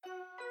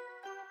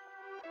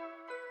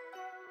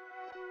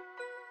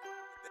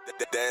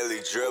The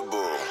Daily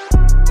Dribble.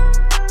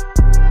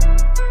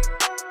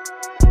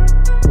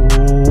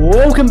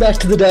 Welcome back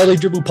to the Daily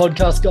Dribble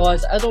podcast,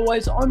 guys. As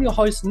always, I'm your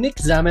host, Nick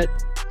Zammit,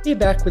 here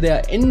back with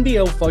our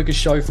NBL focus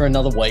show for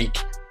another week.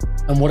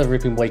 And what a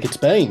ripping week it's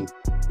been.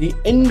 The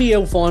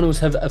NBL finals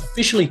have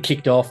officially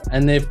kicked off,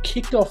 and they've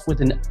kicked off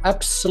with an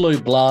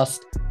absolute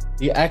blast.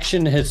 The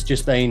action has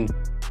just been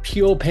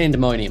pure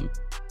pandemonium.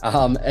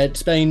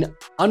 It's been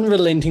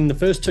unrelenting the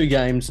first two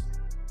games.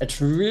 It's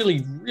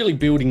really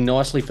building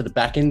nicely for the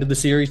back end of the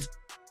series.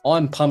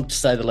 I'm pumped, to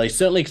say the least.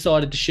 Certainly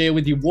excited to share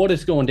with you what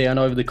has gone down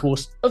over the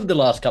course of the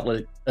last couple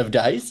of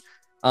days,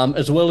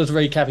 as well as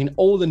recapping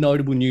all the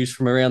notable news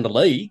from around the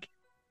league.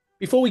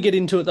 Before we get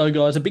into it, though,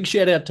 guys, a big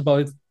shout out to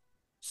both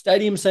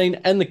Stadium Scene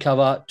and The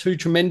Cover, two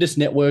tremendous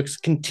networks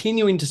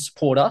continuing to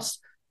support us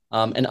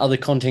and other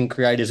content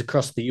creators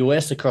across the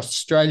US, across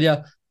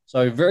Australia.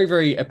 So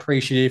very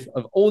appreciative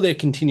of all their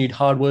continued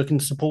hard work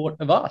and support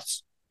of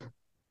us.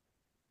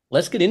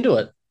 Let's get into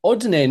it.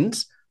 Odds and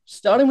ends,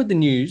 starting with the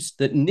news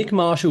that Nick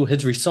Marshall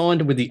has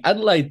re-signed with the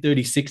Adelaide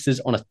 36ers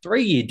on a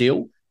 3-year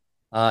deal.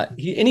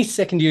 In his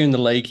second year in the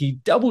league, he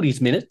doubled his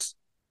minutes,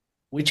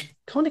 which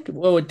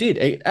it did.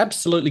 It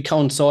absolutely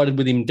coincided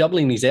with him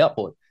doubling his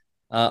output.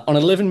 On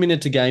 11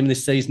 minutes a game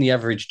this season, he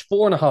averaged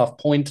 4.5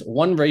 points,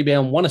 1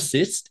 rebound, 1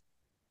 assist.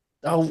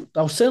 They'll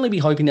certainly be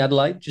hoping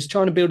Adelaide, just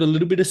trying to build a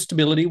little bit of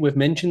stability. We've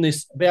mentioned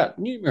this about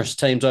numerous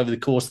teams over the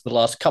course of the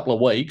last couple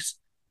of weeks.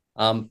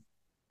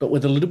 But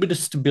with a little bit of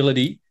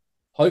stability,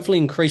 hopefully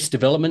increased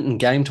development and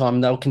game time,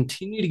 they'll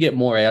continue to get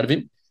more out of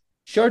him.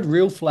 Showed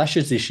real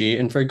flashes this year,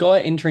 and for a guy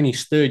entering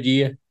his third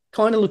year,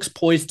 kind of looks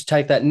poised to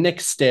take that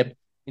next step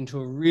into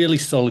a really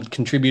solid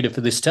contributor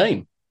for this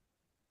team.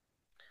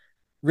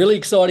 Really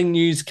exciting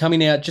news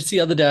coming out just the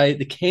other day.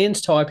 The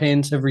Cairns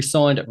Taipans have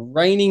re-signed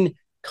reigning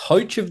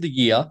Coach of the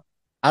Year,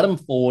 Adam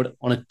Ford,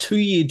 on a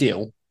 2-year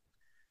deal.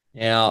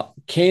 Now,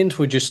 Cairns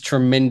were just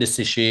tremendous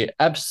this year,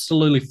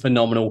 absolutely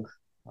phenomenal.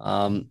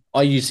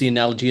 I use the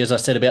analogy, as I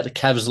said, about the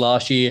Cavs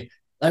last year.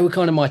 They were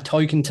kind of my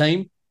token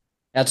team.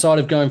 Outside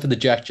of going for the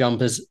Jack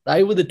Jumpers,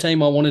 they were the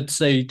team I wanted to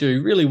see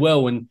do really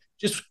well. And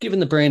just given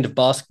the brand of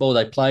basketball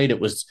they played, it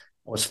was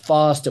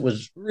fast. It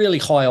was really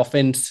high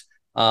offense.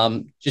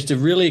 Just a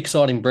really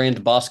exciting brand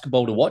of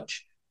basketball to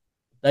watch.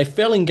 They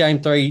fell in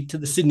Game 3 to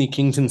the Sydney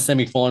Kings in the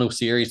semi-final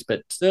series,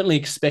 but certainly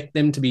expect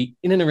them to be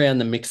in and around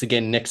the mix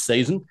again next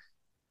season.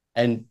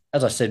 And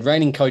as I said,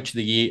 reigning Coach of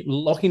the Year,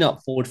 locking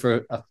up Ford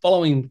for a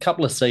following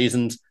couple of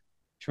seasons.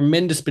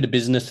 Tremendous bit of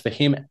business for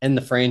him and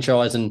the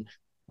franchise. And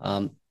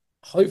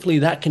hopefully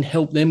that can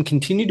help them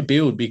continue to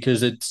build,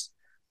 because it's,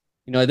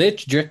 their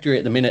trajectory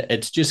at the minute,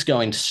 it's just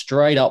going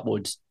straight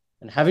upwards.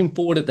 And having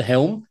Ford at the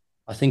helm,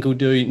 I think will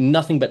do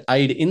nothing but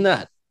aid in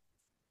that.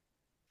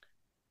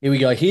 Here we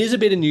go. Here's a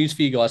bit of news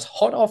for you guys.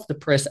 Hot off the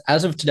press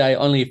as of today,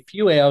 only a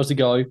few hours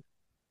ago.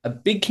 A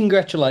big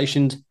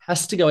congratulations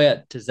has to go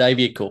out to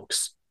Xavier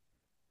Cooks.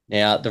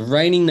 Now, the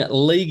reigning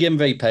league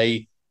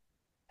MVP,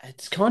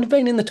 it's kind of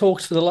been in the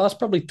talks for the last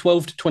probably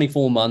 12 to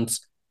 24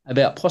 months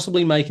about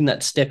possibly making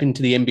that step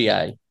into the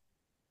NBA.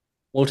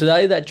 Well,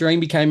 today that dream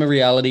became a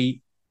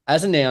reality.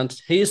 As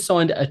announced, he has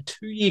signed a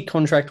 2-year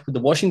contract with the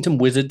Washington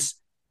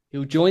Wizards.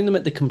 He'll join them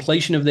at the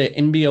completion of their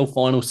NBL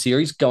final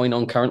series going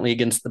on currently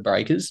against the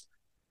Breakers.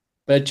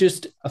 But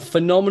just a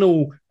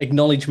phenomenal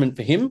acknowledgement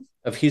for him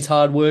of his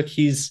hard work,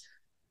 his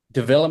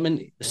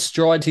development, the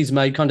strides he's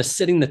made, kind of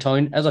setting the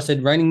tone. As I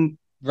said, reigning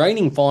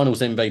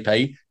finals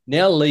MVP,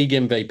 now league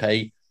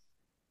MVP.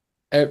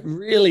 It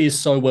really is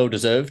so well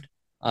deserved,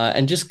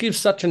 and just gives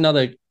such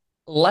another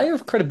layer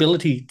of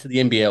credibility to the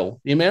NBL.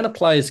 The amount of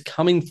players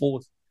coming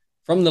forth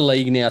from the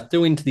league now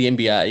through into the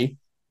NBA,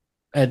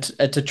 it's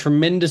a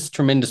tremendous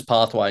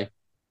pathway.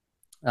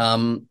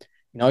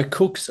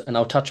 Cooks, and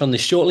I'll touch on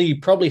this shortly, he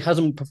probably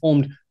hasn't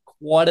performed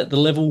quite at the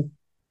level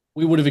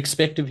we would have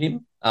expected of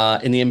him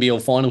in the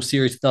NBL final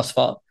series thus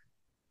far.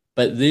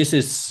 But this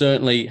is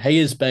certainly, he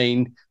has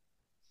been,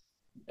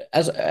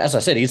 as I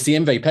said, he's the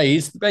MVP.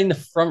 He's been the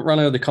front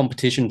runner of the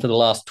competition for the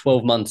last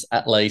 12 months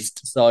at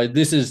least. So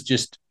this is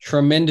just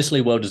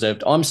tremendously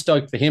well-deserved. I'm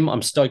stoked for him.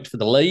 I'm stoked for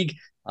the league.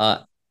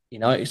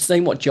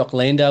 Seeing what Jock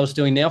Landale's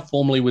doing now,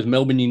 formerly with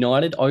Melbourne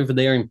United, over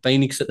there in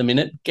Phoenix at the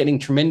minute, getting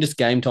tremendous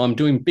game time,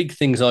 doing big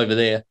things over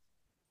there.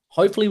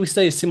 Hopefully we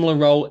see a similar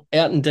role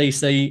out in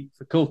DC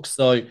for Cooks.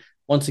 So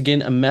once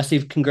again, a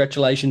massive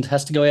congratulations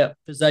has to go out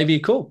for Xavier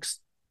Cooks.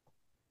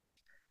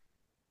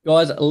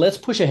 Guys, let's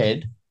push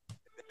ahead.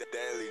 The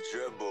Daily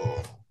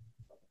Dribble.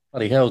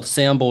 Bloody hell, the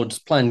soundboard's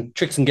playing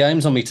tricks and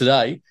games on me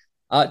today.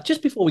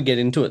 Just before we get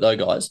into it though,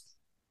 guys,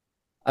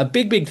 a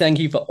big thank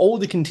you for all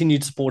the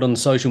continued support on the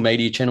social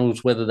media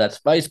channels, whether that's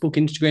Facebook,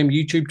 Instagram,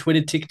 YouTube,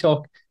 Twitter,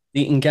 TikTok.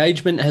 The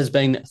engagement has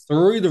been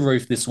through the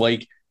roof this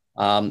week.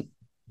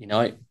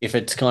 If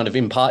it's kind of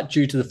in part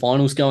due to the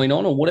finals going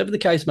on or whatever the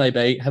case may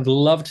be, have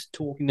loved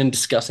talking and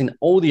discussing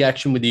all the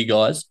action with you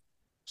guys.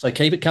 So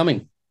keep it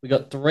coming. We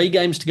got 3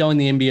 games to go in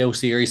the NBL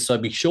series, so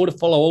be sure to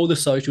follow all the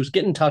socials,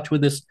 get in touch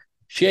with us,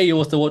 share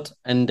your thoughts,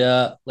 and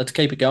let's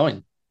keep it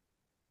going.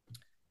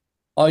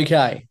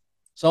 Okay,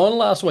 so on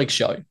last week's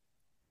show,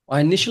 I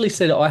initially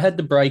said I had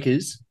the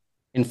Breakers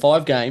in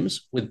 5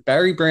 games with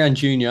Barry Brown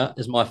Jr.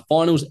 as my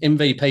finals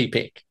MVP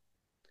pick.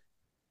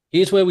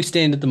 Here's where we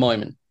stand at the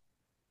moment.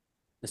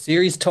 The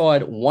series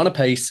tied 1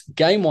 apiece.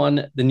 Game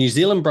 1, the New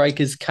Zealand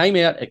Breakers came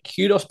out at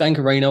Kudos Bank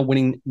Arena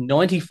winning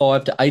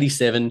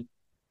 95-87.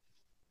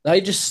 They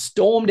just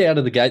stormed out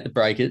of the gate, the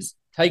Breakers,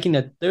 taking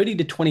a 30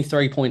 to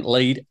 23 point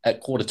lead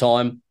at quarter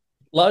time,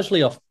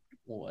 largely off,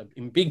 or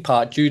in big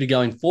part due to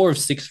going 4 of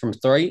 6 from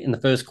 3 in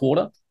the first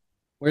quarter.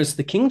 Whereas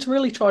the Kings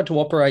really tried to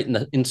operate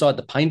inside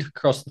the paint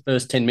across the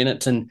first 10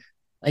 minutes, and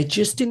they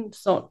just didn't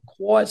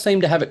quite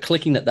seem to have it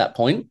clicking at that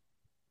point.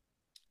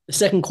 The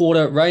second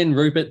quarter, Rayan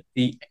Rupert,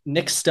 the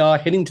next star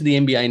heading to the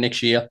NBA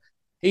next year,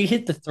 he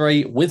hit the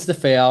 3 with the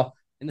foul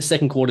in the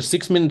second quarter,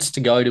 6 minutes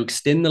to go to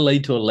extend the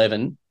lead to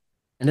 11.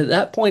 And at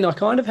that point, I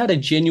kind of had a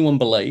genuine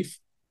belief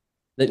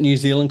that New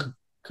Zealand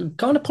could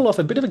kind of pull off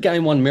a bit of a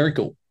game 1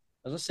 miracle.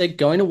 As I said,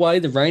 going away,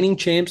 the reigning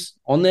champs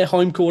on their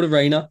home court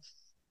arena,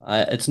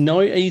 it's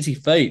no easy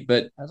feat.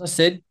 But as I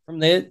said, from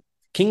there,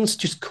 Kings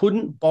just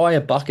couldn't buy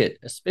a bucket,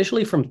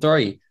 especially from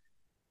 3.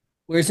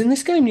 Whereas in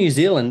this game, New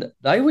Zealand,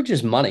 they were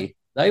just money.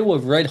 They were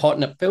red hot,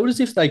 and it felt as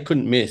if they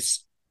couldn't miss.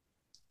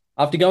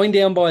 After going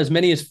down by as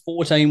many as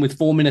 14 with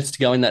 4 minutes to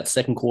go in that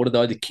second quarter,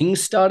 though, the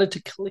Kings started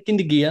to click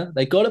into gear.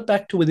 They got it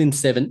back to within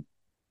 7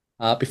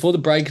 before the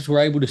Breakers were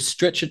able to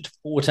stretch it to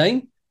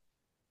 14.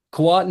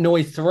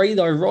 Kawhi 3,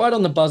 though, right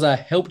on the buzzer,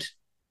 helped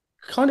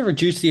kind of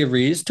reduce the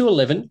arrears to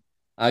 11,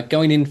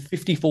 going in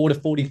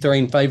 54-43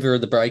 in favour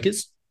of the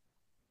Breakers.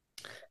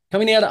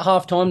 Coming out at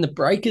halftime, the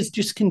Breakers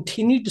just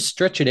continued to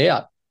stretch it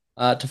out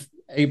to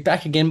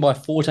back again by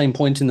 14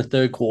 points in the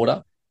third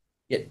quarter.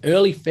 Yet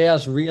early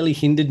fouls really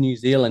hindered New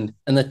Zealand,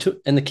 and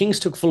the Kings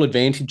took full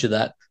advantage of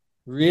that,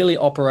 really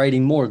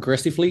operating more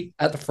aggressively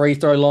at the free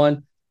throw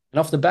line. And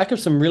off the back of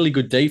some really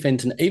good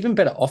defense and even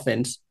better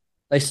offense,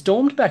 they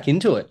stormed back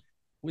into it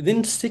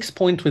within 6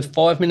 points with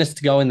 5 minutes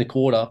to go in the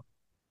quarter.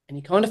 And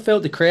you kind of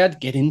felt the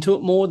crowd get into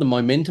it more. The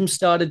momentum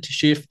started to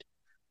shift.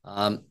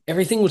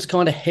 Everything was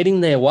kind of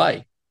heading their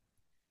way.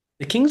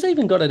 The Kings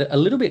even got it a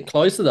little bit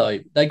closer, though.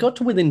 They got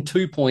to within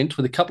 2 points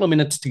with a couple of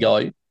minutes to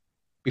go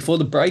before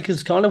the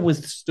Breakers kind of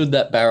withstood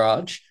that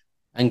barrage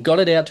and got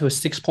it out to a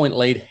 6-point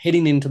lead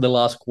heading into the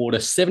last quarter,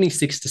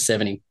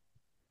 76-70.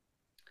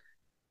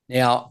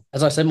 Now,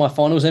 as I said, my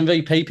finals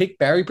MVP pick,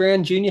 Barry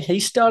Brown Jr., he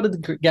started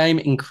the game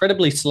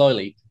incredibly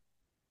slowly.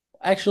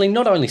 Actually,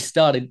 not only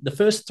started, the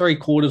first 3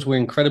 quarters were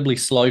incredibly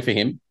slow for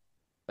him,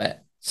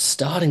 but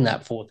starting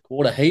that fourth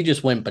quarter, he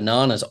just went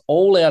bananas,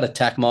 all out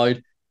attack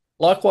mode.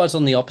 Likewise,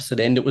 on the opposite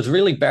end, it was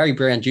really Barry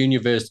Brown Jr.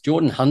 versus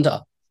Jordan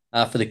Hunter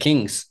for the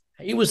Kings.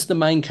 He was the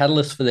main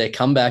catalyst for their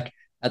comeback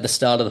at the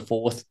start of the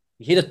fourth.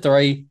 He hit a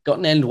 3, got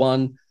an end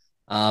 1,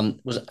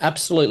 was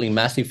absolutely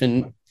massive.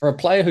 And for a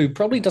player who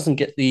probably doesn't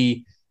get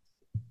the,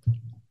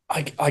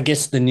 I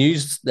guess the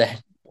news, the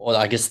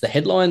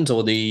headlines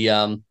or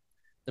the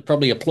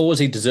probably applause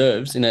he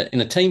deserves in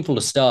a team full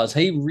of stars,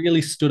 he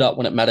really stood up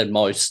when it mattered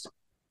most.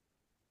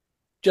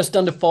 Just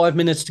under 5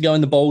 minutes to go in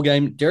the bowl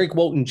game, Derek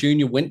Walton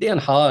Jr. went down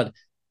hard.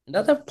 And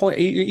at that point,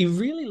 he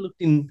really looked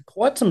in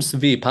quite some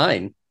severe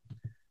pain.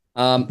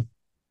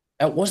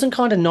 It wasn't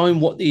kind of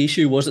known what the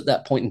issue was at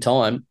that point in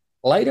time.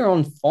 Later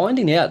on,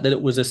 finding out that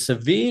it was a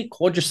severe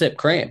quadricep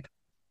cramp.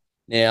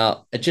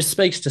 Now, it just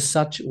speaks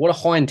to what a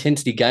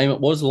high-intensity game it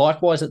was.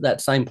 Likewise, at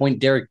that same point,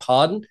 Derek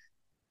Pardon,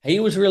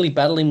 he was really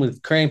battling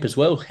with cramp as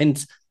well.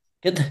 Hence,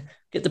 get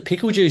the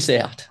pickle juice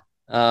out.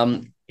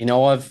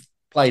 I've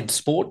played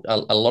sport,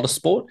 a lot of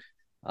sport.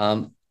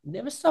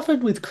 Never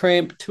suffered with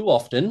cramp too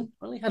often.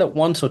 Only had it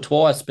once or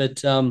twice,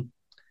 but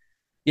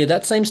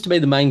that seems to be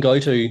the main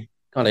go-to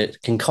kind of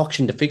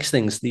concoction to fix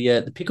things,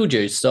 the pickle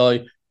juice. So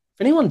if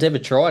anyone's ever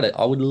tried it,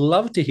 I would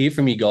love to hear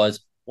from you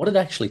guys what it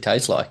actually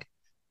tastes like.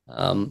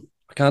 I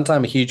can't say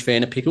I'm a huge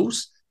fan of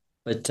pickles,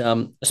 but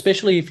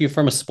especially if you're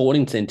from a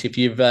sporting sense, if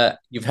you've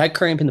had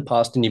cramp in the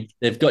past and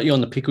they've got you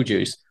on the pickle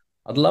juice,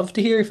 I'd love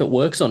to hear if it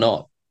works or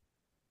not.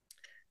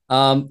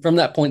 From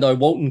that point, though,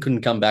 Walton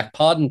couldn't come back.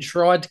 Pardon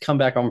tried to come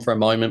back on for a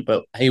moment,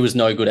 but he was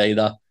no good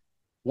either.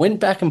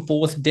 Went back and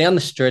forth down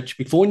the stretch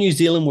before New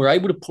Zealand were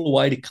able to pull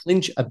away to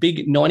clinch a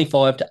big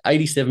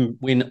 95-87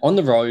 win on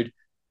the road.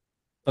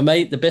 For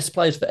me, the best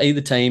players for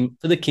either team,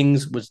 for the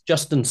Kings, was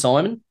Justin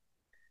Simon,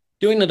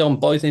 doing it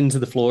on both ends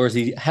of the floor as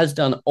he has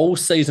done all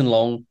season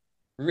long,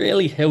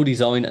 really held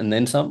his own and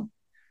then some.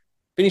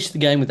 Finished the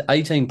game with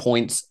 18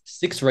 points,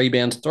 6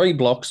 rebounds, 3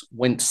 blocks,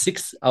 went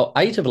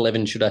 8 of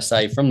 11, should I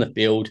say, from the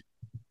field.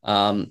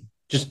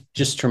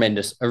 Just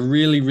tremendous. A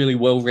really, really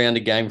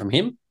well-rounded game from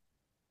him.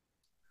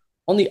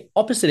 On the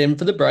opposite end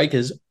for the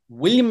Breakers,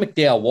 William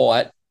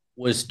McDowell-White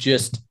was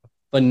just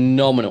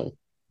phenomenal.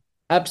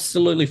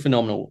 Absolutely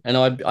phenomenal. And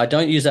I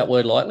don't use that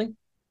word lightly.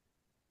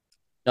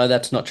 No,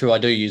 that's not true. I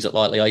do use it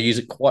lightly. I use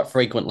it quite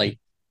frequently.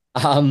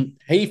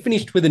 He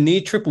finished with a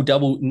near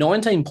triple-double,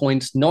 19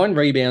 points, 9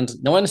 rebounds,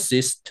 9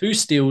 assists, 2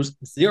 steals,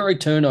 0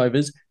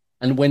 turnovers,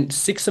 and went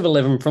 6 of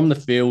 11 from the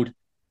field.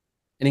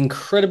 An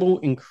incredible,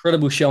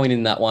 incredible showing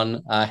in that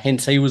one.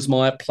 Hence, he was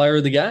my player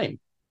of the game.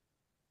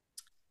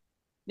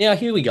 Now,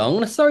 here we go. I'm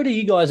going to throw to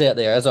you guys out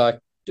there, as I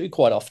do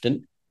quite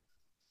often.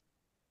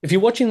 If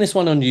you're watching this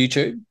one on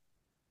YouTube,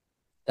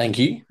 thank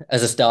you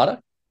as a starter.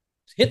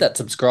 Hit that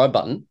subscribe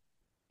button.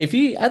 If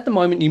you, at the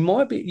moment, you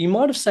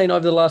might have seen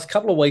over the last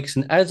couple of weeks,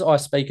 and as I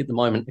speak at the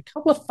moment, a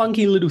couple of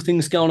funky little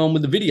things going on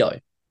with the video.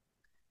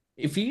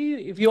 If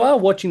you are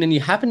watching and you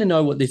happen to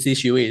know what this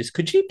issue is,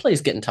 could you please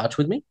get in touch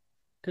with me?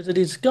 Because it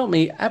has got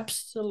me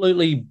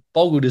absolutely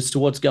boggled as to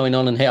what's going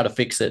on and how to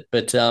fix it.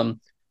 But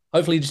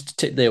hopefully,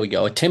 there we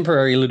go, a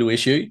temporary little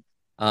issue.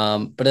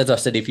 But as I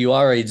said, if you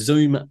are a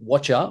Zoom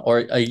watcher or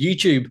a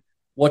YouTube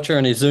watcher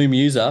and a Zoom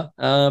user,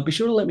 be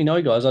sure to let me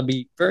know, guys. I'd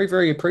be very,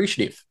 very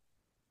appreciative.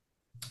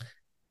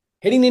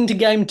 Heading into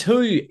game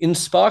 2 in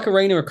Spark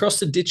Arena across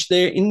the ditch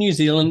there in New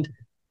Zealand,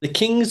 the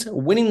Kings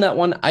winning that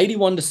one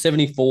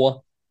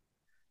 81-74.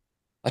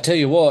 I tell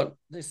you what,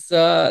 this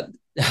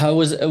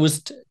it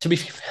was to be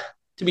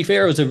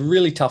fair, it was a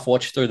really tough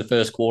watch through the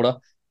first quarter.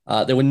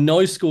 There were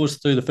no scores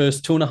through the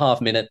first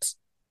 2.5 minutes.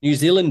 New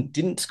Zealand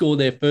didn't score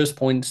their first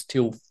points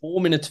till 4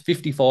 minutes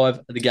 55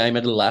 of the game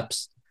had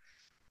elapsed.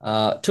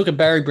 Took a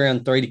Barry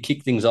Brown 3 to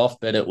kick things off,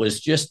 but it was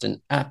just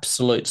an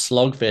absolute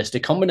slogfest. A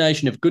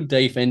combination of good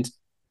defense,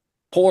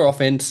 poor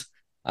offense,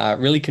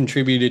 really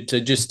contributed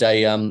to just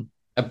a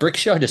brick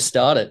show to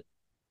start it.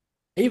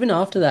 Even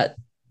after that,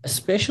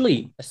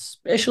 especially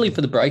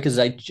for the Breakers,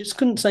 they just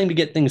couldn't seem to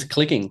get things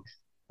clicking.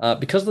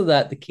 Because of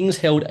that, the Kings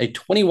held a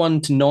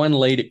 21-9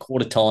 lead at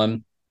quarter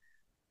time.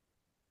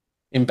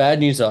 In bad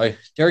news, though,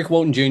 Derek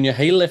Walton Jr.,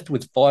 he left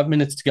with 5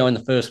 minutes to go in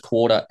the first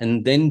quarter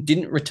and then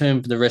didn't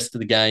return for the rest of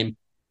the game.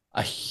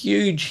 A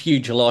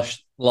huge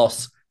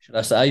loss, should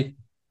I say,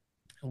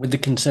 with the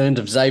concerns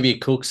of Xavier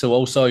Cooks, who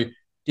also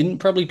didn't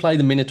probably play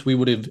the minutes we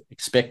would have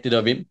expected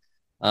of him.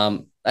 They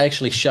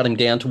actually shut him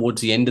down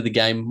towards the end of the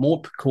game, more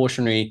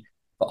precautionary,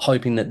 but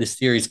hoping that this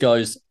series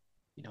goes,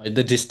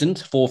 the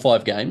distance, 4 or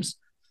 5 games.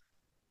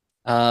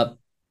 But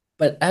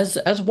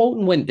as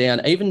Walton went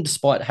down, even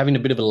despite having a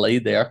bit of a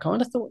lead there, I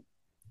kind of thought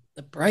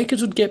the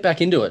Breakers would get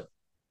back into it.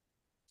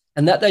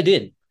 And that they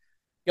did.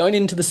 Going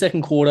into the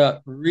second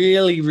quarter,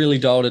 really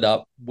dialed it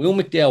up. Will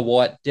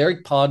McDowell-White,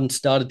 Derek Pardon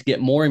started to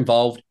get more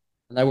involved,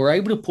 and they were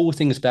able to pull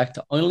things back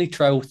to only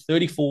trail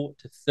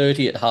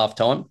 34-30 at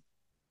halftime.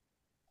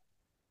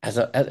 As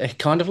a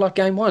kind of like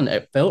game 1,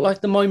 it felt like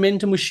the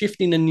momentum was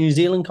shifting, and New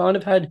Zealand kind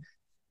of had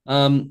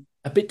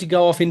a bit to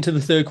go off into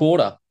the third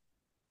quarter.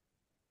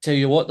 Tell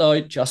you what,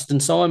 though, Justin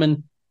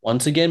Simon,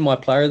 once again, my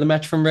player of the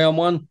match from round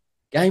 1.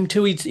 Game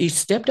 2, he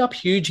stepped up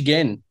huge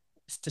again.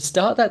 To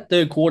start that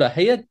third quarter,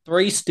 he had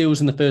 3 steals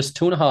in the first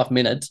 2.5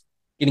 minutes,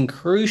 getting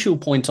crucial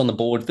points on the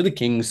board for the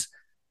Kings,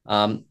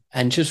 and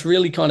just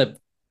really kind of,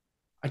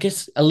 I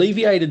guess,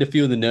 alleviated a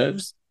few of the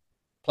nerves.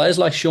 Players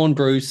like Sean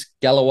Bruce,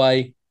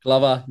 Galloway,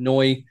 Glover,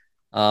 Noy,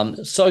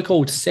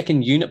 so-called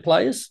second unit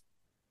players,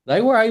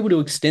 they were able to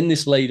extend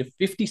this lead of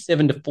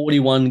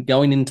 57-41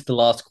 going into the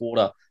last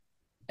quarter.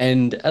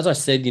 And as I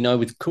said,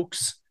 with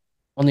Cooks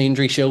on the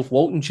injury shelf,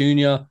 Walton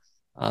Jr.,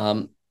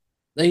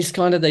 these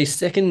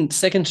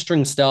second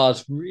string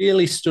stars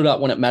really stood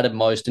up when it mattered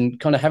most, and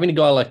kind of having a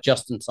guy like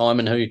Justin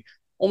Simon who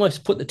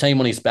almost put the team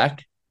on his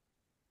back.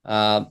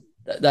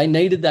 They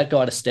needed that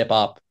guy to step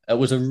up. It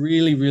was a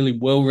really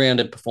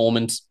well-rounded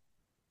performance.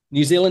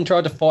 New Zealand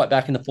tried to fight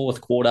back in the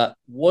fourth quarter.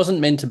 Wasn't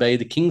meant to be.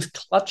 The Kings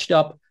clutched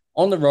up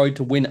on the road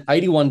to win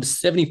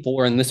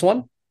 81-74 in this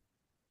one.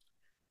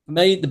 For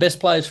me, the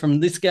best players from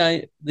this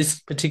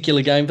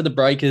particular game for the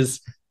Breakers,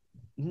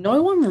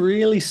 no one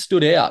really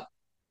stood out.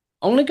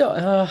 I'm gonna go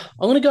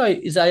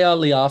Isaiah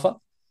Liafa,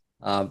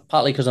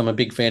 partly because I'm a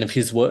big fan of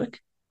his work.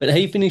 But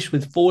he finished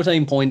with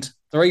 14 points,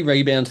 3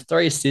 rebounds,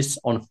 3 assists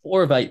on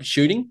 4 of 8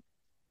 shooting.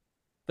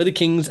 For the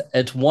Kings,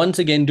 it's once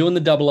again doing the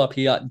double up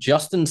here.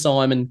 Justin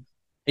Simon,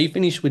 he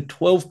finished with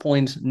 12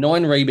 points,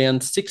 9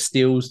 rebounds, 6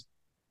 steals,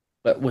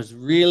 but was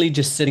really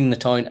just setting the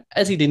tone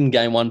as he did in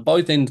game 1,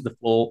 both ends of the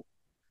floor,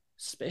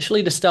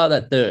 especially to start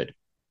that third.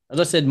 As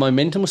I said,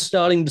 momentum was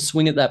starting to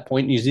swing at that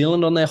point. New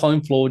Zealand on their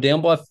home floor,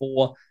 down by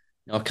 4.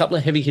 A couple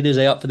of heavy hitters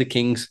out for the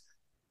Kings.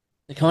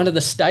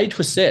 The stage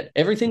was set.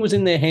 Everything was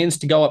in their hands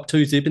to go up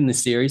 2-zip in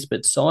this series,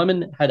 but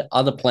Simon had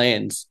other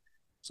plans.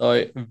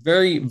 So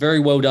very, very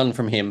well done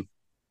from him.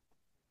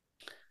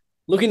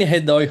 Looking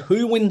ahead, though,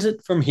 who wins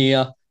it from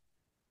here?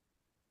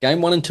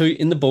 Game 1 and 2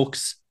 in the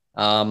books.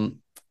 I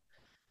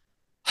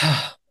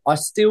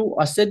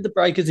said the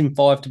Breakers in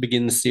 5 to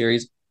begin the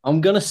series. I'm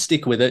going to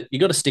stick with it. You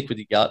got to stick with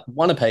your gut.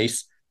 1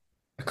 apiece.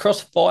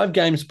 Across 5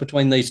 games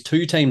between these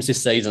 2 teams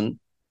this season,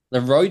 the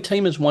road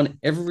team has won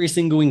every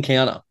single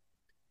encounter.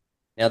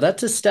 Now,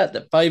 that's a stat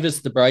that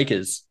favours the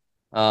Breakers.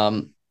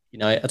 As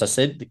I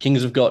said, the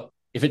Kings have got,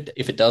 if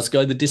it does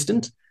go the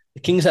distance, the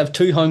Kings have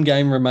 2 home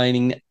games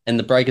remaining and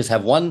the Breakers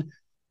have 1.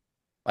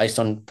 Based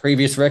on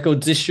previous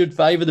records, this should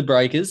favour the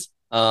Breakers.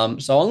 So I'm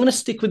going to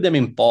stick with them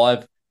in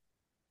 5.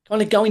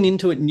 Kind of going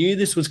into it, knew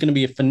this was going to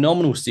be a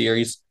phenomenal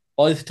series.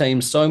 Both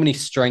teams, so many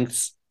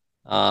strengths,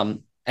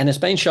 and it's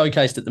been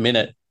showcased at the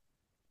minute.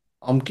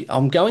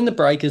 I'm going the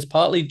Breakers,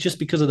 partly just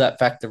because of that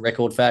fact, the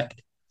record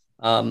fact,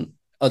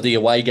 or the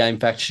away game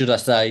fact, should I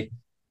say.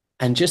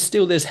 And just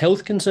still, there's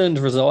health concerns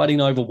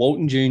residing over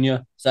Walton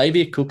Jr.,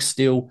 Xavier Cook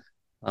still.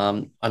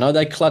 I know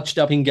they clutched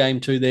up in game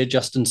 2 there,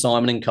 Justin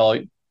Simon and co.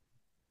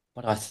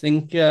 But I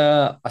think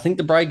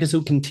the Breakers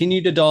will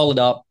continue to dial it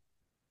up.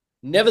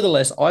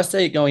 Nevertheless, I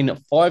see it going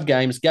 5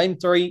 games. Game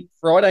 3,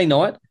 Friday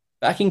night,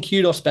 back in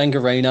Kudos Bank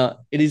Arena.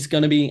 It is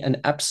going to be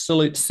an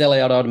absolute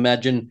sellout, I'd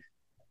imagine.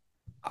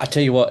 I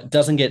tell you what, it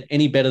doesn't get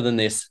any better than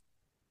this.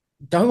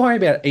 Don't worry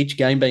about each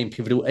game being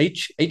pivotal.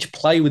 Each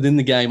play within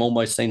the game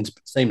almost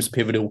seems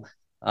pivotal.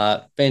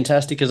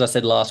 Fantastic, as I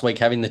said last week,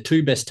 having the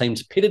two best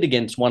teams pitted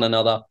against one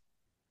another.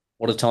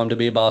 What a time to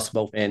be a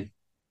basketball fan.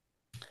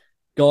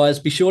 Guys,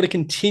 be sure to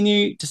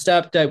continue to stay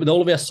up to date with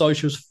all of our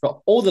socials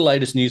for all the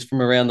latest news from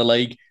around the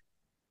league.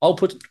 I'll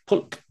put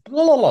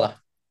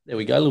there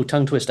we go, a little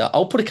tongue twister.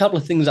 I'll put a couple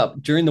of things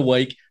up during the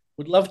week.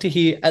 Would love to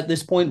hear at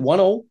this point,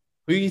 1-1,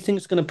 who you think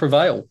is going to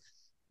prevail.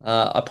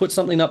 I put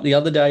something up the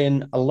other day,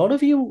 and a lot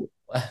of you,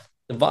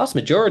 the vast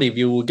majority of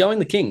you, were going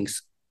the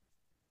Kings.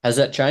 Has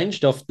that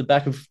changed off the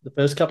back of the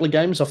first couple of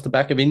games, off the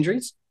back of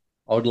injuries?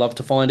 I would love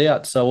to find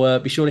out. So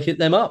be sure to hit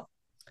them up.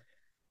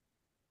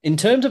 In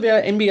terms of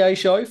our NBA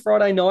show,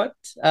 Friday night,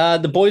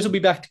 the boys will be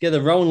back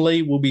together. Rowan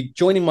Lee will be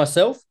joining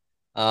myself.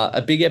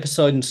 A big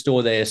episode in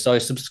store there. So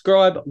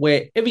subscribe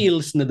wherever you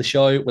listen to the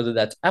show, whether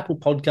that's Apple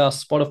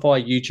Podcasts,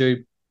 Spotify,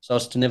 YouTube, so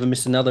as to never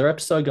miss another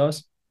episode,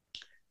 guys.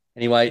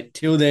 Anyway,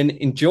 till then,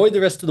 enjoy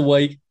the rest of the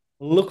week.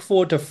 Look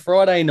forward to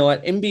Friday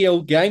night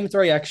NBL Game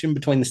 3 action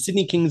between the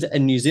Sydney Kings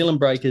and New Zealand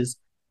Breakers.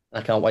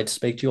 I can't wait to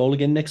speak to you all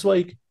again next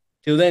week.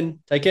 Till then,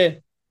 take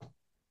care.